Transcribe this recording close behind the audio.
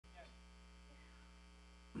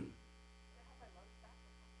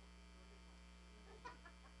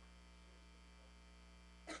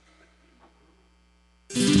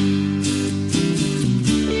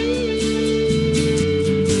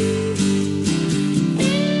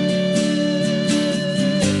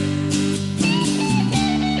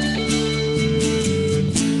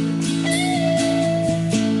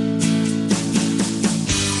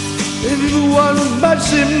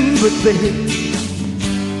sympathy.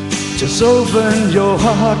 Just open your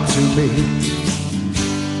heart to me,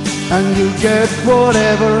 and you get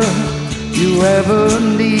whatever you ever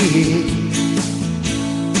need.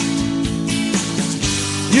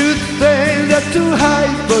 You think that's too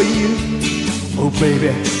high for you. Oh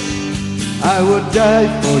baby, I would die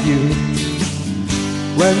for you.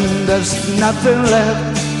 When there's nothing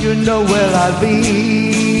left, you know where I'll be.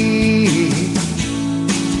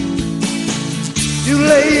 You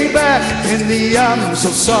lay back in the arms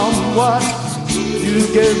of someone. You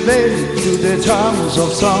give in to the charms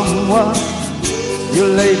of someone. You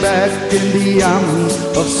lay back in the arms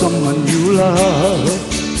of someone you love.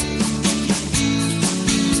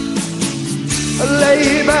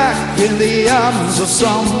 Lay back in the arms of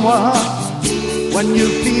someone. When you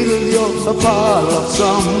feel you're a part of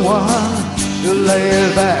someone, you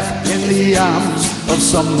lay back in the arms of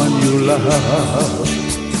someone you love.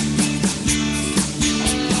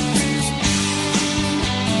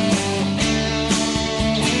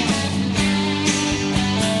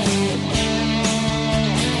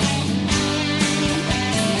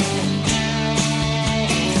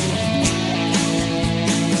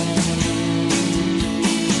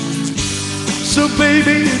 So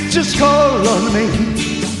baby, just call on me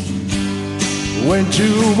when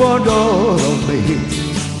you want all of me,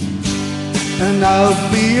 and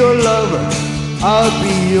I'll be your lover, I'll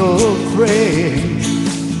be your friend.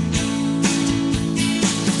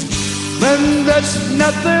 When there's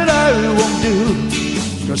nothing I won't do,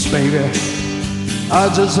 'cause baby,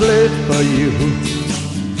 I'll just live for you.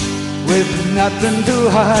 With nothing to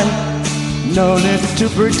hide, no need to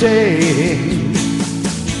pretend.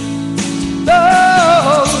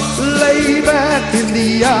 Oh, lay back in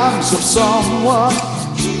the arms of someone.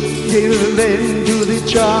 Give in to the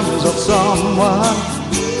charms of someone.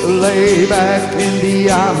 Lay back in the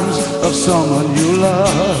arms of someone you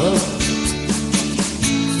love.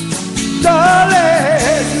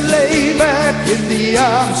 Darling, lay back in the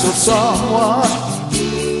arms of someone.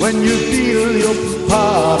 When you feel you're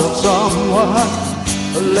part of someone,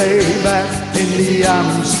 lay back in the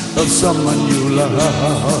arms of someone you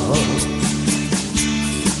love.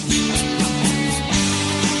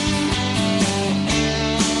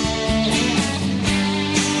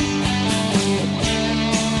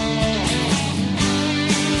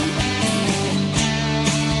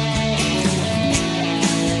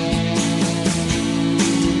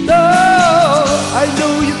 I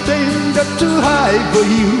know you think that's too high for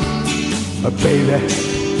you, but baby,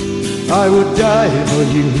 I would die for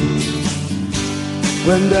you.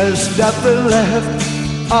 When there's nothing left,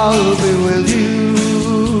 I'll be with you.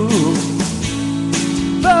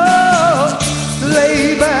 Oh,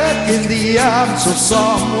 lay back in the arms of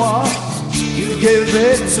someone. You give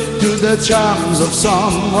it to the charms of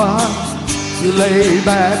someone. You lay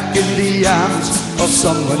back in the arms of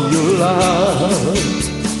someone you love.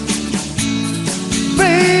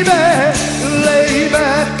 Baby, lay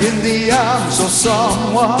back in the arms of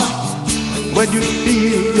someone. When you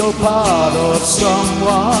feel you're part of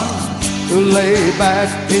someone, lay back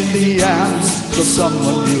in the arms of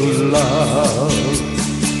someone you love.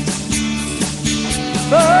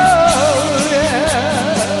 Oh,